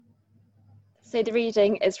So the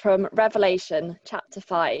reading is from Revelation chapter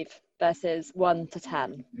 5, verses 1 to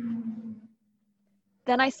 10.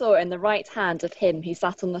 Then I saw in the right hand of him who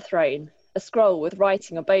sat on the throne a scroll with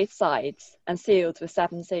writing on both sides and sealed with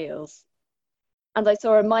 7 seals. And I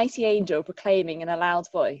saw a mighty angel proclaiming in a loud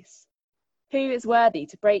voice, "Who is worthy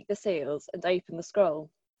to break the seals and open the scroll?"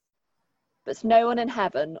 But no one in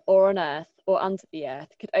heaven or on earth or under the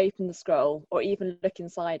earth could open the scroll or even look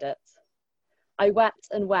inside it. I wept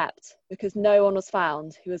and wept because no one was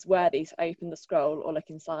found who was worthy to open the scroll or look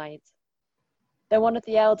inside. Then one of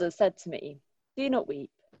the elders said to me, "Do not weep.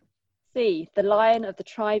 See, the Lion of the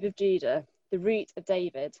tribe of Judah, the Root of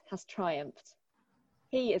David, has triumphed.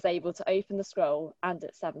 He is able to open the scroll and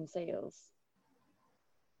its 7 seals."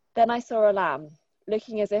 Then I saw a lamb,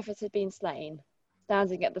 looking as if it had been slain,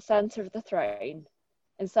 standing at the centre of the throne,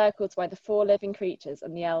 encircled by the 4 living creatures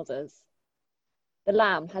and the elders. The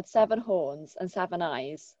lamb had 7 horns and 7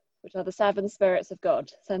 eyes, which are the 7 spirits of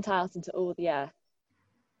God sent out into all the earth.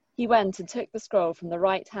 He went and took the scroll from the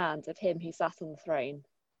right hand of him who sat on the throne.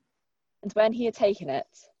 And when he had taken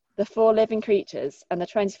it, the 4 living creatures and the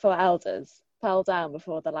 24 elders fell down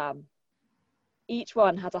before the lamb. Each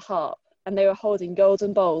one had a harp, and they were holding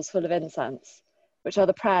golden bowls full of incense, which are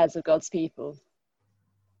the prayers of God's people.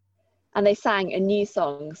 And they sang a new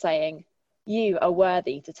song, saying, "You are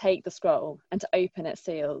worthy to take the scroll and to open its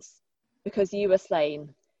seals, because you were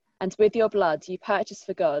slain, and with your blood you purchased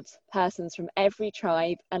for God persons from every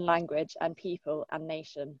tribe and language and people and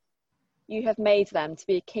nation. You have made them to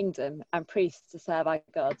be a kingdom and priests to serve our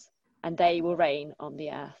God, and they will reign on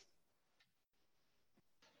the earth."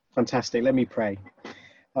 Fantastic. Let me pray.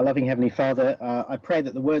 Our loving Heavenly Father, I pray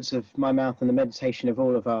that the words of my mouth and the meditation of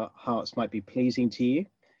all of our hearts might be pleasing to you,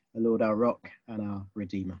 the Lord, our rock and our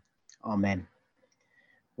Redeemer. Amen.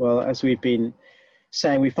 Well, as we've been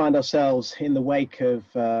saying, we find ourselves in the wake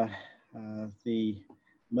of the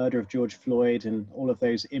murder of George Floyd and all of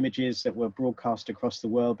those images that were broadcast across the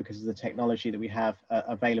world because of the technology that we have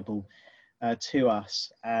available to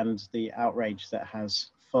us and the outrage that has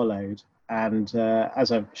followed. And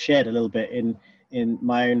as I've shared a little bit in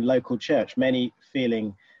my own local church, many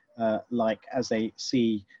feeling like as they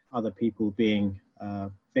see other people being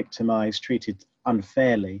victimized, treated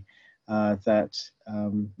unfairly,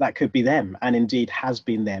 that could be them, and indeed has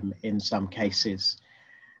been them in some cases.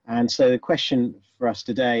 And so the question for us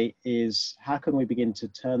today is, how can we begin to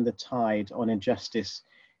turn the tide on injustice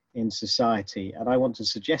in society? And I want to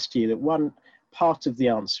suggest to you that one part of the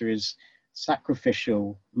answer is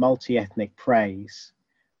sacrificial, multi-ethnic praise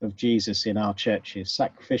of Jesus in our churches,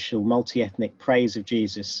 sacrificial, multi-ethnic praise of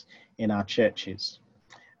Jesus in our churches.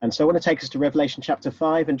 And so I want to take us to Revelation chapter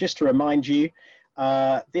 5, and just to remind you,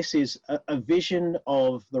 this is a vision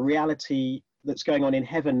of the reality that's going on in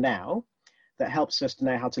heaven now that helps us to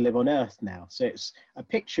know how to live on earth now. So it's a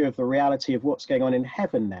picture of the reality of what's going on in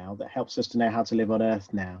heaven now that helps us to know how to live on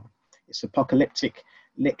earth now. It's apocalyptic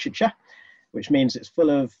literature, which means it's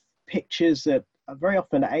full of pictures that are very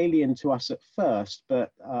often alien to us at first,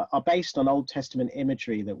 but are based on Old Testament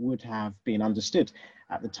imagery that would have been understood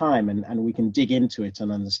at the time, and we can dig into it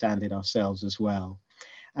and understand it ourselves as well.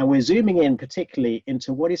 And we're zooming in particularly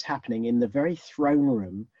into what is happening in the very throne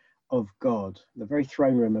room of God, the very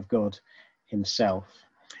throne room of God himself.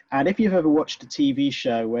 And if you've ever watched a TV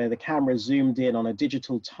show where the camera zoomed in on a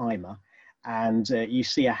digital timer and you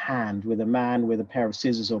see a hand with a man with a pair of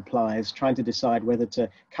scissors or pliers trying to decide whether to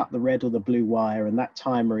cut the red or the blue wire, and that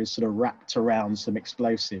timer is sort of wrapped around some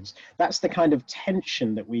explosives, that's the kind of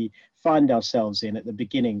tension that we find ourselves in at the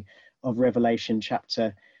beginning of Revelation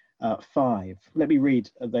chapter 5. Let me read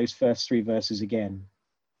those first 3 verses again.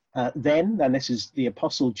 Then, and this is the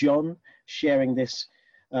Apostle John sharing this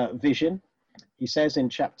vision, he says in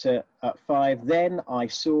chapter 5, "Then I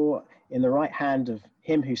saw in the right hand of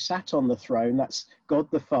him who sat on the throne," that's God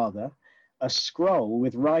the Father, "a scroll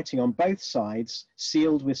with writing on both sides,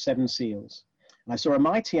 sealed with 7 seals. And I saw a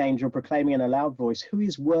mighty angel proclaiming in a loud voice, 'Who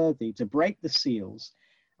is worthy to break the seals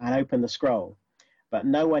and open the scroll?' But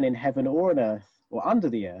no one in heaven or on earth or under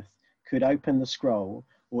the earth could open the scroll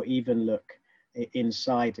or even look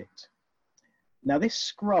inside it." Now this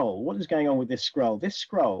scroll, what is going on with this scroll? This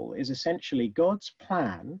scroll is essentially God's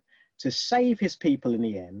plan to save his people in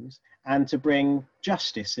the end and to bring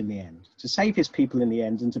justice in the end. To save his people in the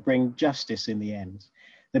end and to bring justice in the end.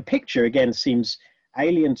 The picture, again, seems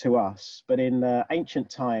alien to us, but in ancient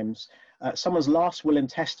times, someone's last will and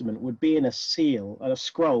testament would be in a seal, a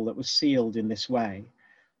scroll that was sealed in this way.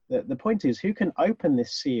 The point is, who can open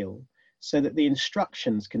this seal so that the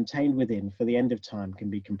instructions contained within for the end of time can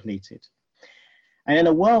be completed? And in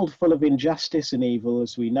a world full of injustice and evil,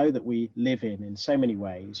 as we know that we live in so many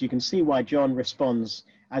ways, you can see why John responds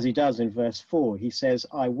as he does in verse 4. He says,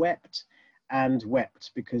 I wept and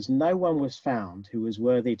wept because no one was found who was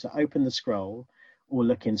worthy to open the scroll or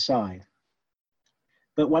look inside.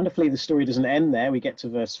 But wonderfully, the story doesn't end there. We get to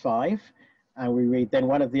verse 5 and we read, then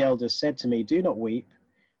one of the elders said to me, do not weep.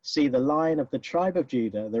 See, the Lion of the tribe of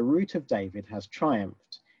Judah, the Root of David, has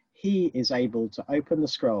triumphed. He is able to open the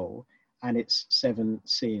scroll and its 7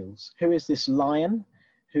 seals. Who is this Lion?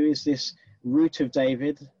 Who is this Root of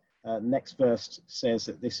David? Next verse says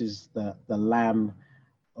that this is the Lamb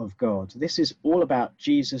of God. This is all about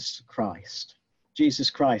Jesus Christ. Jesus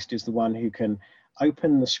Christ is the one who can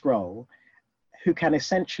open the scroll, who can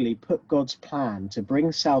essentially put God's plan to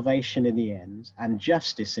bring salvation in the end and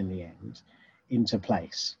justice in the end into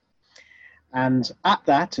place. And at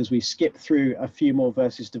that, as we skip through a few more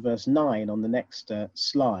verses to verse 9 on the next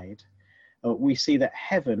slide, we see that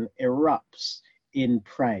heaven erupts in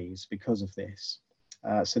praise because of this.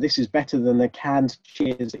 So this is better than the canned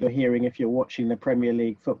cheers that you're hearing if you're watching the Premier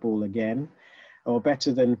League football again, or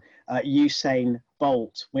better than Usain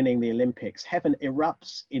Bolt winning the Olympics. Heaven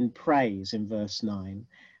erupts in praise in verse 9.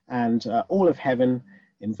 And all of heaven,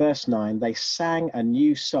 in verse 9, they sang a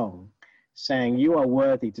new song, saying, you are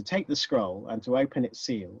worthy to take the scroll and to open its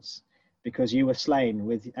seals, because you were slain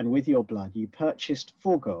with your blood you purchased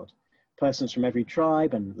for God persons from every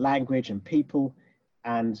tribe and language and people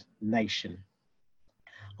and nation.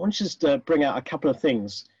 I want to just bring out a couple of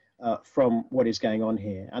things from what is going on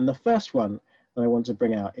here. And the first one that I want to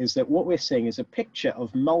bring out is that what we're seeing is a picture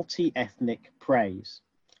of multi-ethnic praise,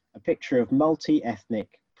 a picture of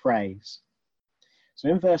multi-ethnic praise. So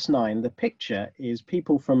in verse 9, the picture is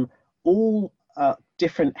people from all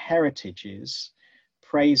different heritages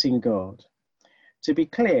praising God. To be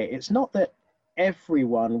clear, it's not that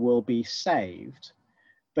everyone will be saved,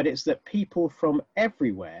 but it's that people from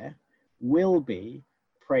everywhere will be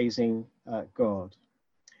praising God.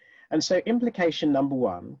 And so implication number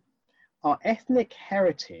one, our ethnic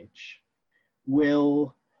heritage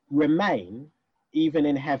will remain even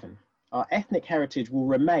in heaven. Our ethnic heritage will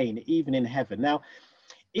remain even in heaven. Now,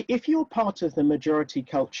 if you're part of the majority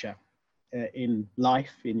culture in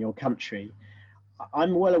life, in your country,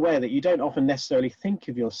 I'm well aware that you don't often necessarily think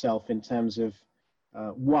of yourself in terms of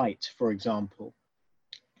white, for example.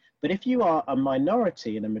 But if you are a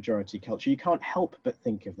minority in a majority culture, you can't help but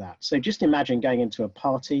think of that. So just imagine going into a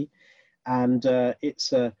party and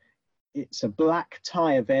it's a black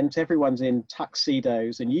tie event, everyone's in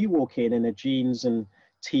tuxedos, and you walk in a jeans and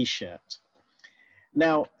t-shirt.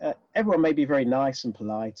 Now, everyone may be very nice and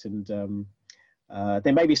polite, and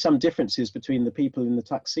there may be some differences between the people in the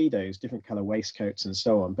tuxedos, different color waistcoats and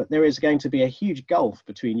so on, but there is going to be a huge gulf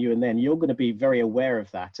between you and them. You're going to be very aware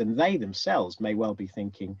of that, and they themselves may well be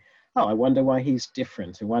thinking, oh, I wonder why he's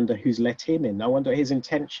different. I wonder who's let him in. I wonder what his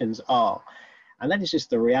intentions are. And that is just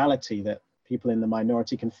the reality that people in the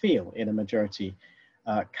minority can feel in a majority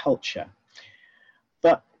culture.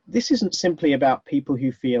 But this isn't simply about people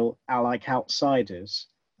who feel like outsiders,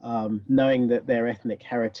 knowing that their ethnic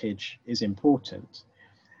heritage is important.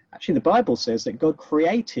 Actually, the Bible says that God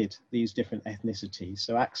created these different ethnicities.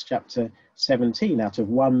 So Acts chapter 17, out of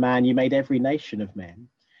one man you made every nation of men.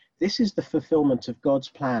 This is the fulfillment of God's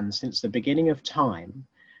plan since the beginning of time,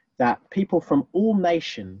 that people from all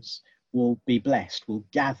nations will be blessed, will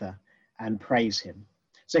gather and praise him.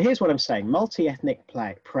 So here's what I'm saying, multi-ethnic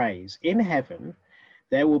praise. In heaven,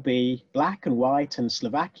 there will be black and white and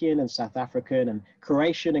Slovakian and South African and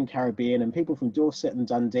Croatian and Caribbean and people from Dorset and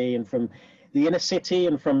Dundee and from the inner city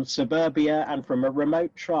and from suburbia and from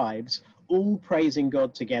remote tribes, all praising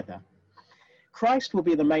God together. Christ will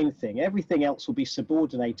be the main thing. Everything else will be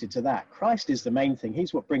subordinated to that. Christ is the main thing.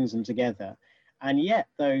 He's what brings them together. And yet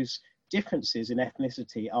those differences in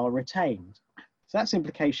ethnicity are retained. So that's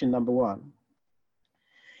implication number one.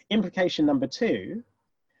 Implication number two,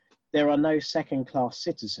 there are no second-class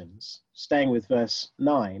citizens. Staying with verse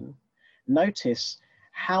 9, notice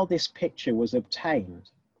how this picture was obtained.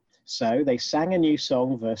 So they sang a new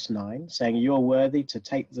song, verse 9, saying, you are worthy to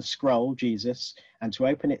take the scroll, Jesus, and to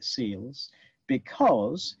open its seals,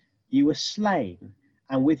 because you were slain,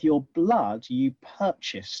 and with your blood you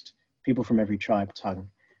purchased people from every tribe, tongue,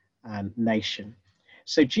 and nation.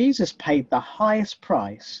 So Jesus paid the highest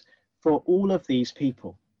price for all of these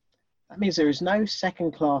people. That means there is no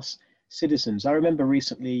second-class citizens. I remember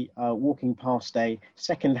recently walking past a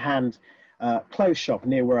second-hand clothes shop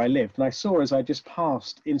near where I lived, and I saw, as I just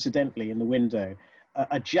passed incidentally in the window,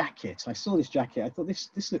 a jacket. I saw this jacket. I thought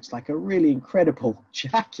this looks like a really incredible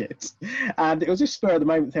jacket. And it was just spur of the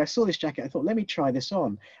moment thing. I saw this jacket. I thought, let me try this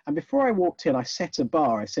on. And before I walked in, I set a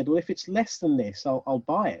bar. I said, well, if it's less than this, I'll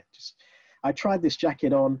buy it. I tried this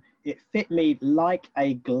jacket on. It fit me like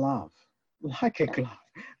a glove, like a glove.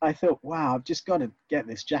 I thought, wow, I've just got to get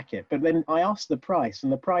this jacket. But then I asked the price,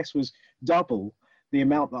 and the price was double the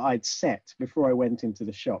amount that I'd set before I went into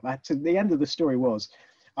the shop. The end of the story was,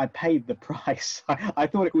 I paid the price. I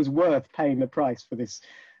thought it was worth paying the price for this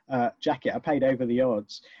jacket. I paid over the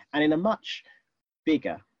odds. And in a much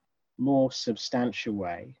bigger, more substantial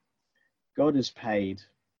way, God has paid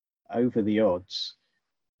over the odds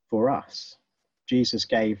for us. Jesus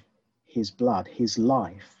gave his blood, his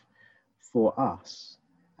life for us.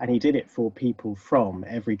 And he did it for people from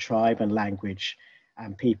every tribe and language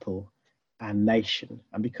and people and nation.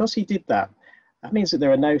 And because he did that, that means that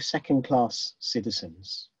there are no second-class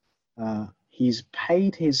citizens. He's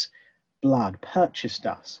paid his blood, purchased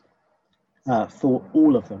us for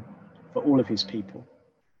all of them, for all of his people.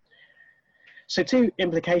 So 2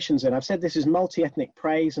 implications then. I've said this is multi-ethnic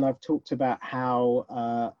praise, and I've talked about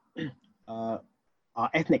how our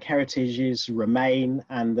ethnic heritages remain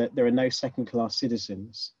and that there are no second-class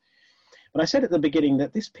citizens. But I said at the beginning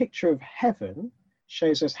that this picture of heaven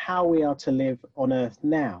shows us how we are to live on earth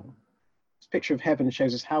now. This picture of heaven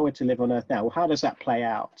shows us how we're to live on earth now. Well, how does that play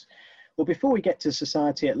out? Well, before we get to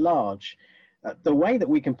society at large, the way that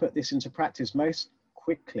we can put this into practice most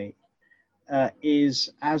quickly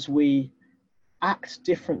is as we act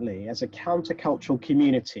differently as a countercultural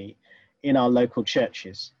community in our local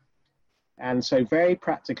churches. And so very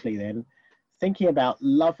practically then, thinking about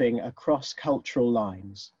loving across cultural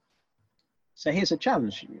lines. So here's a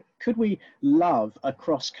challenge. Could we love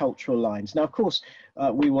across cultural lines? Now, of course,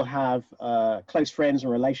 we will have close friends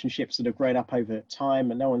and relationships that have grown up over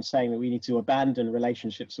time, and no one's saying that we need to abandon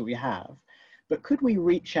relationships that we have. But could we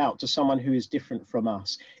reach out to someone who is different from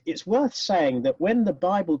us? It's worth saying that when the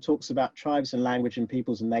Bible talks about tribes and language and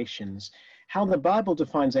peoples and nations, how the Bible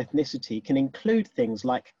defines ethnicity can include things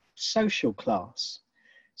like social class.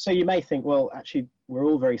 So you may think, well, actually, we're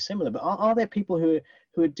all very similar, but are there people who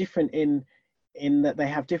are different in that they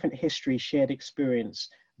have different history, shared experience,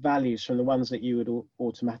 values from the ones that you would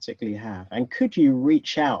automatically have? And could you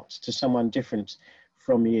reach out to someone different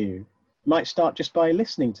from you? You might start just by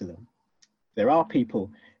listening to them. There are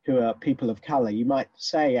people who are people of color. You might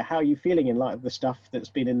say, how are you feeling in light of the stuff that's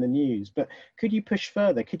been in the news? But could you push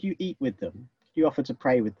further? Could you eat with them? Could you offer to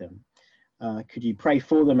pray with them? Could you pray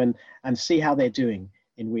for them and see how they're doing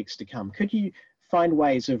in weeks to come? Could you find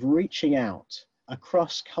ways of reaching out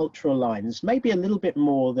across cultural lines, maybe a little bit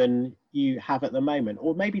more than you have at the moment,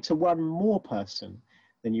 or maybe to one more person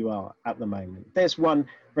than you are at the moment? There's one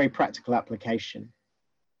very practical application.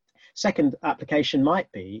 Second application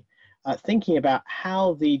might be thinking about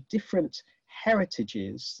how the different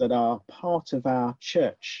heritages that are part of our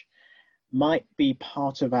church might be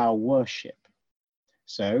part of our worship.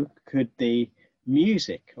 So could the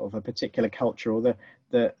music of a particular culture or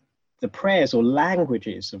the prayers or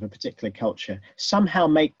languages of a particular culture somehow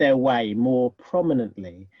make their way more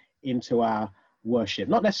prominently into our worship?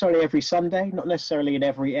 Not necessarily every Sunday, not necessarily in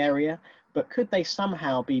every area, but could they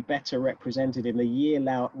somehow be better represented in the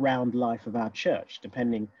year-round life of our church,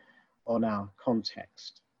 depending on our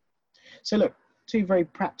context? So look, 2 very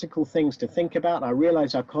practical things to think about. I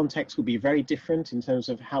realize our context will be very different in terms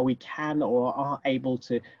of how we can or are able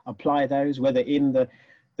to apply those, whether in the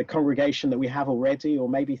congregation that we have already, or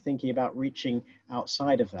maybe thinking about reaching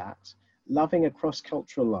outside of that, loving across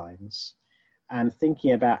cultural lines and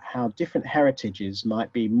thinking about how different heritages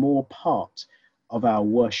might be more part of our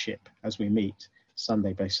worship as we meet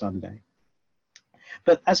Sunday by Sunday.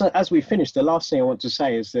 But as we finish, the last thing I want to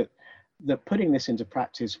say is that putting this into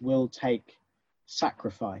practice will take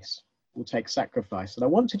sacrifice, And I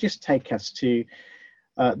want to just take us to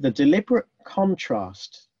the deliberate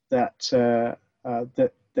contrast that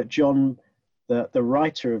John, the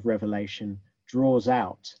writer of Revelation, draws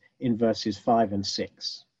out in verses 5 and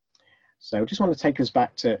 6. So I just want to take us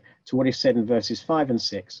back to what he said in verses 5 and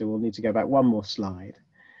 6. So we'll need to go back one more slide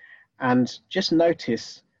and just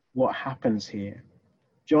notice what happens here.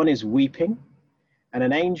 John is weeping, and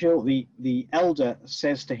an angel, the elder,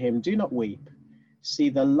 says to him, "Do not weep. See,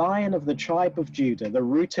 the Lion of the tribe of Judah, the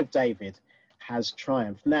Root of David, has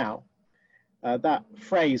triumphed." Now, that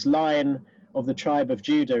phrase, Lion of the tribe of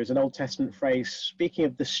Judah, is an Old Testament phrase speaking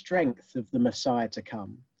of the strength of the Messiah to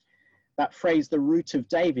come. That phrase, the Root of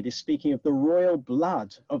David, is speaking of the royal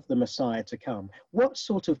blood of the Messiah to come. What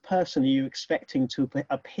sort of person are you expecting to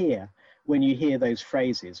appear when you hear those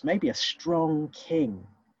phrases? Maybe a strong king,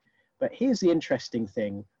 But here's the interesting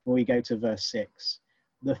thing when we go to verse 6.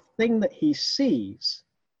 The thing that he sees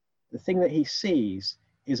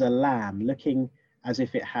is a lamb looking as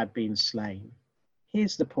if it had been slain.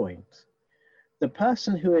 Here's the point. The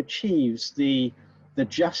person who achieves the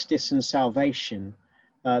justice and salvation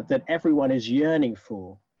that everyone is yearning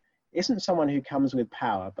for isn't someone who comes with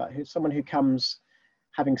power, but someone who comes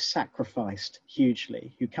having sacrificed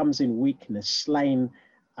hugely, who comes in weakness, slain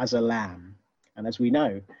as a lamb. And as we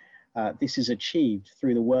know, this is achieved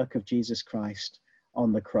through the work of Jesus Christ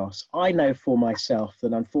on the cross. I know for myself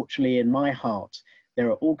that unfortunately in my heart, there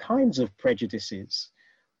are all kinds of prejudices,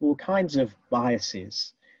 all kinds of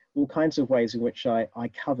biases, all kinds of ways in which I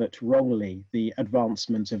covet wrongly the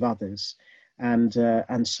advancement of others, and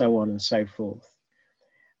so on and so forth.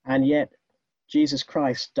 And yet Jesus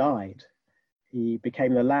Christ died. He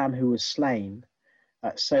became the lamb who was slain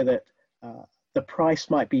so that the price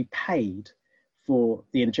might be paid for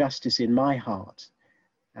the injustice in my heart,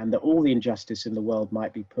 and that all the injustice in the world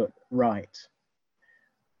might be put right.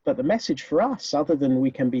 But the message for us, other than we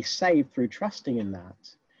can be saved through trusting in that,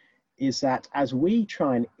 is that as we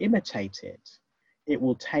try and imitate it, it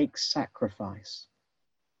will take sacrifice.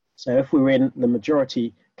 So if we're in the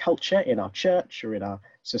majority culture in our church or in our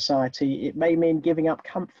society, it may mean giving up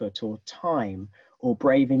comfort or time or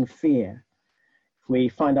braving fear. If we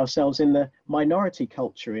find ourselves in the minority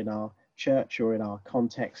culture in our church or in our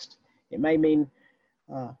context, it may mean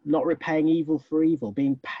not repaying evil for evil,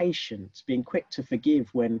 being patient, being quick to forgive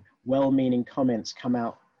when well-meaning comments come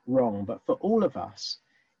out wrong. But for all of us,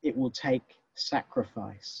 it will take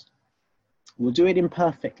sacrifice. We'll do it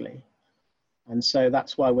imperfectly. And so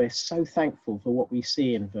that's why we're so thankful for what we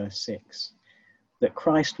see in verse 6, that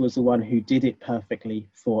Christ was the one who did it perfectly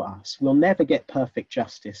for us. We'll never get perfect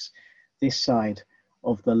justice this side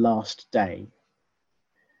of the last day.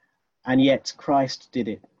 And yet Christ did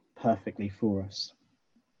it perfectly for us.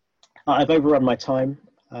 I've overrun my time,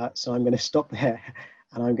 so I'm going to stop there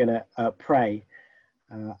and I'm going to pray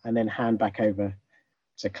and then hand back over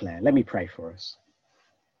to Claire. Let me pray for us.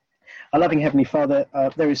 Our loving Heavenly Father,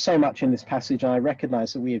 there is so much in this passage. I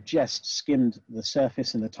recognize that we have just skimmed the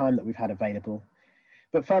surface in the time that we've had available.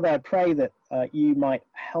 But Father, I pray that you might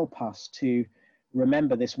help us to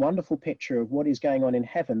remember this wonderful picture of what is going on in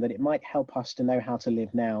heaven, that it might help us to know how to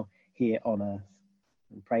live now here on earth.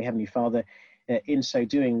 And pray, Heavenly Father, in so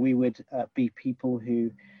doing, we would be people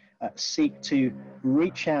who seek to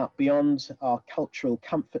reach out beyond our cultural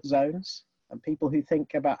comfort zones, and people who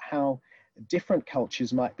think about how different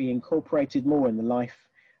cultures might be incorporated more in the life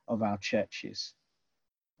of our churches.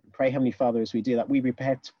 And pray, Heavenly Father, as we do that, we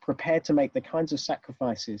prepare to make the kinds of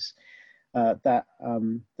sacrifices that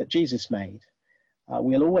Jesus made.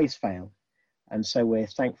 We'll always fail, and so we're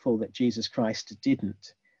thankful that Jesus Christ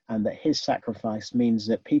didn't, and that his sacrifice means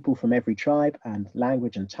that people from every tribe and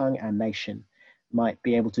language and tongue and nation might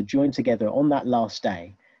be able to join together on that last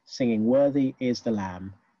day, singing, "Worthy is the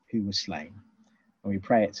Lamb who was slain." And we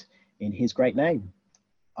pray it in his great name.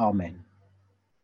 Amen.